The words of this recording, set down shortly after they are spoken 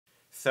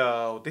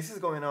So this is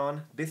going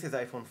on, this is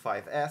iPhone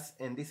 5s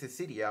and this is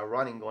Cydia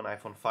running on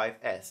iPhone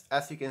 5s.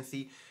 As you can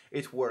see,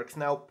 it works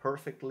now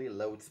perfectly,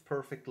 loads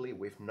perfectly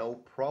with no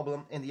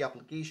problem, and the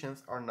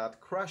applications are not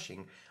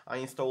crashing. I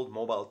installed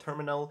Mobile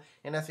Terminal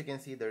and as you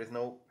can see there is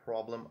no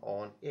problem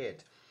on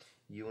it.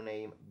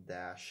 Uname-A.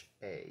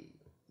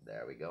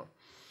 There we go.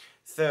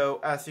 So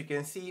as you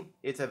can see,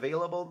 it's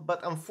available,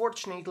 but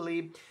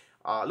unfortunately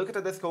Luca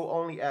Todesco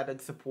only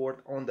added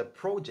support on the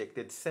project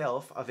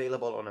itself,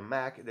 available on a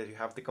Mac that you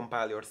have to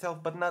compile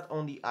yourself, but not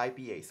on the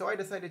IPA. So I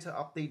decided to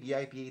update the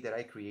IPA that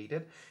I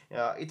created.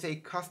 It's a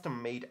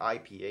custom-made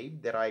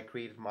IPA that I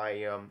created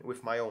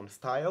with my own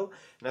style.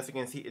 And as you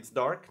can see, it's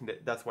dark.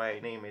 That's why I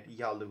name it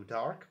Yalu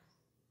Dark.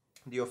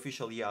 The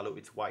official Yalu,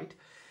 it's white.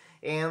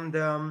 And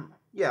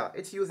yeah,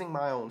 it's using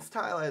my own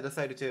style. I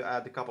decided to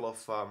add a couple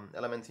of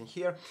elements in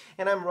here,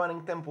 and I'm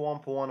running Tempo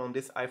 1.1 on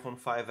this iPhone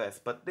 5s,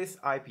 but this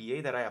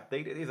IPA that I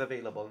updated is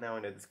available now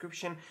in the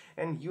description,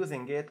 and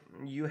using it,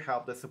 you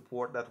have the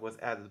support that was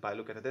added by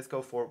Luca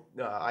Todesco for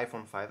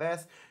iPhone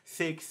 5s,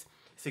 6,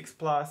 6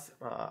 Plus,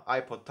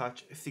 iPod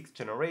Touch 6th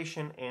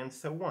generation, and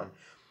so on.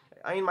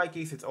 In my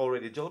case, it's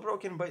already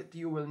jailbroken, but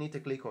you will need to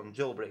click on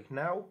Jailbreak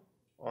now,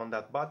 on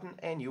that button,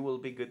 and you will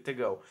be good to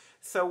go.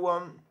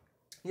 So,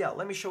 yeah,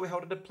 let me show you how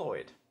to deploy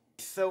it.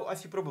 So,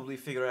 as you probably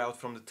figure out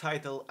from the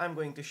title, I'm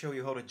going to show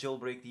you how to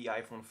jailbreak the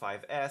iPhone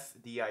 5s,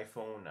 the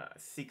iPhone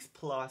 6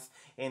 Plus,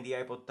 and the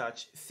iPod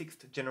Touch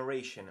 6th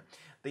generation.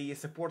 The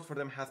support for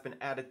them has been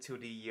added to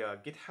the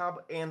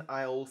GitHub, and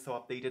I also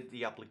updated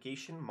the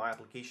application, my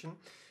application,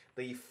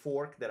 the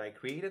fork that I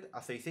created.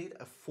 As I said,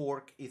 a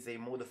fork is a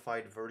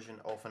modified version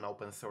of an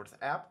open source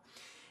app.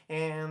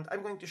 And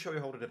I'm going to show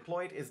you how to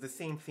deploy it. It's the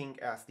same thing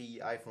as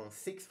the iPhone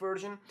 6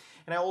 version.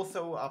 And I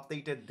also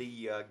updated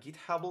the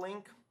GitHub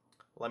link.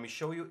 Let me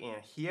show you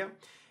in here.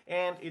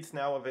 And it's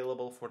now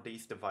available for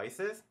these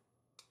devices.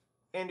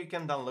 And you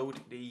can download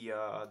the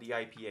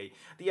IPA.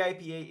 The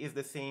IPA is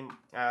the same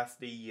as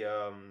the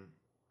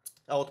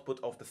output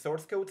of the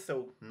source code,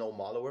 so no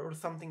malware or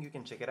something. You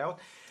can check it out.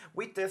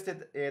 We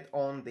tested it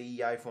on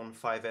the iPhone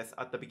 5s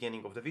at the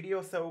beginning of the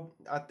video, so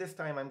at this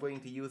time I'm going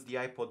to use the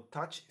iPod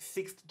Touch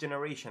 6th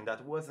generation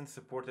that wasn't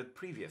supported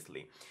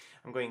previously.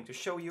 I'm going to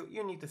show you.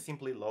 You need to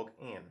simply log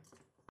in.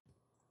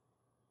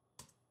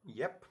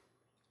 Yep.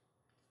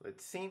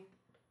 Let's see.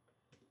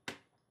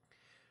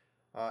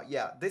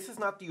 Yeah, this is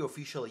not the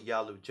official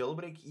Yalu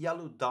Jailbreak.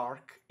 Yalu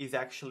Dark is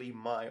actually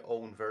my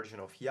own version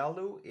of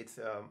Yalu. It's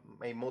a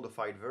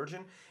modified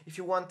version. If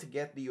you want to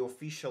get the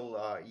official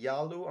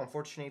Yalu,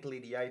 unfortunately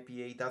the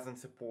IPA doesn't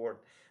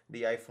support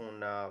the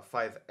iPhone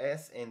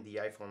 5s and the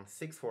iPhone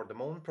 6 for the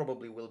moment.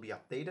 Probably will be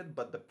updated,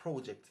 but the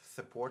project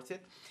supports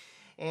it.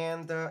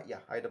 And yeah,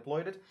 I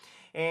deployed it.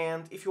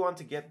 And if you want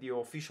to get the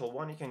official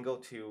one, you can go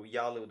to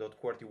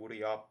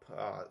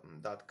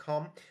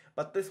yalu.quartiwuriup.com.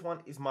 But this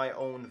one is my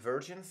own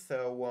version,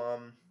 so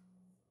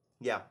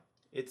yeah,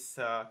 it's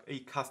a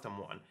custom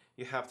one.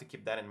 You have to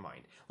keep that in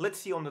mind. Let's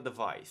see on the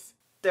device.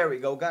 There we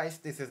go, guys.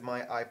 This is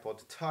my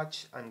iPod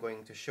Touch. I'm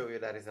going to show you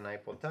that is an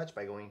iPod Touch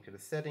by going to the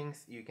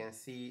settings. You can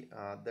see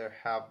there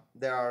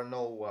are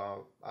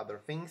no other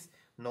things,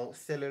 no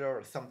cellular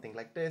or something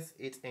like this.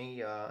 It's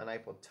an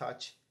iPod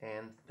Touch,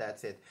 and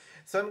that's it.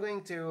 So I'm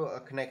going to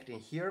connect in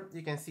here.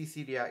 You can see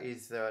Cydia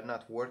is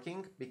not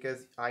working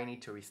because I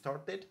need to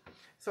restart it.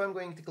 So I'm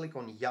going to click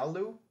on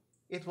Yalu.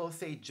 It will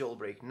say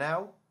jailbreak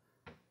now,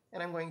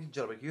 and I'm going to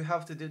jailbreak. You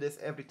have to do this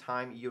every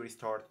time you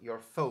restart your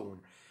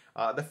phone.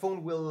 The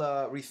phone will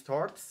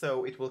restart,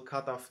 so it will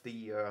cut off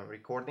the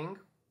recording.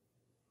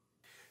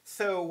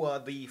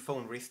 So the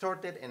phone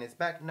restarted and it's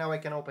back. Now I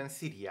can open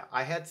Cydia.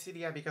 I had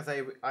Cydia because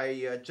I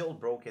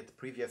jailbroke it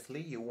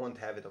previously. You won't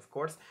have it, of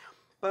course.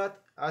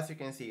 But as you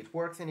can see, it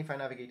works. And if I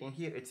navigate in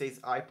here, it says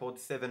iPod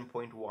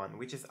 7.1,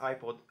 which is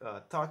iPod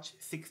Touch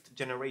 6th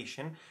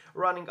generation,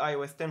 running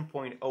iOS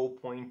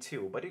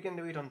 10.0.2. But you can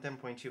do it on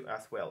 10.2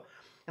 as well.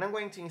 And I'm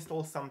going to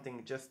install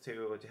something just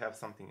to have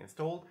something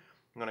installed.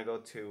 I'm gonna go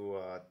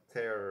to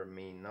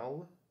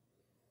terminal.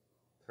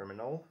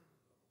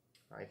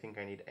 I think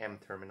I need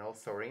mterminal,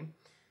 sorry.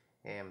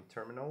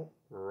 mterminal,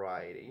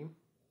 righty.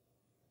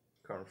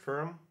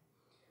 Confirm.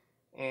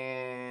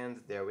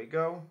 And there we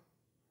go.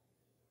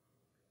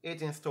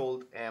 It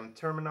installed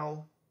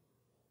mterminal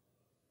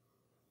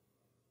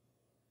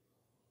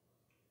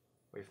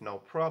with no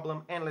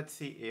problem. And let's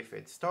see if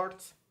it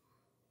starts.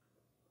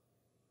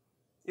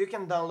 You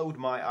can download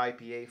my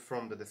IPA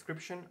from the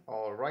description.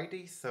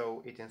 Alrighty,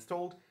 so it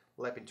installed.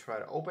 Let me try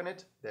to open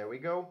it. There we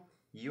go.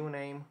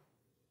 Uname-A.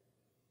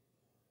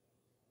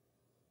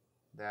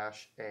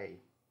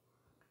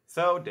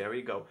 So there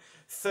we go.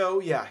 So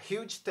yeah,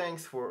 huge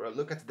thanks for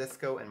Luca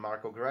Todesco and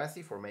Marco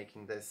Grassi for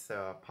making this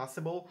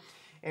possible.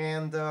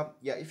 And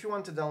yeah, if you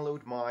want to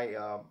download my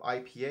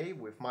IPA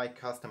with my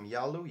custom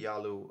Yalu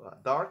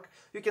Dark,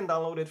 you can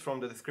download it from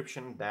the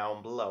description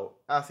down below.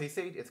 As I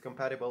said, it's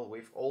compatible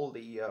with all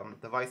the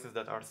devices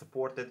that are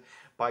supported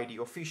by the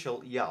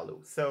official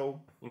Yalu.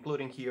 So,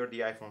 including here the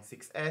iPhone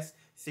 6s,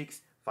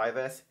 6,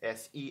 5s,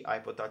 SE,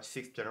 iPod Touch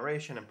 6th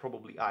generation, and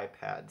probably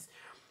iPads.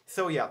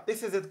 So yeah,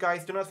 this is it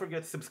guys. Do not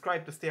forget to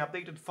subscribe to stay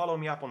updated. Follow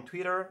me up on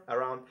Twitter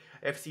around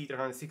F.C.E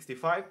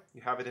 365.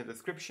 You have it in the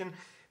description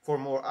for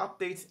more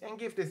updates, and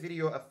give this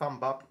video a thumb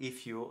up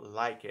if you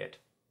like it.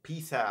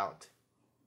 Peace out.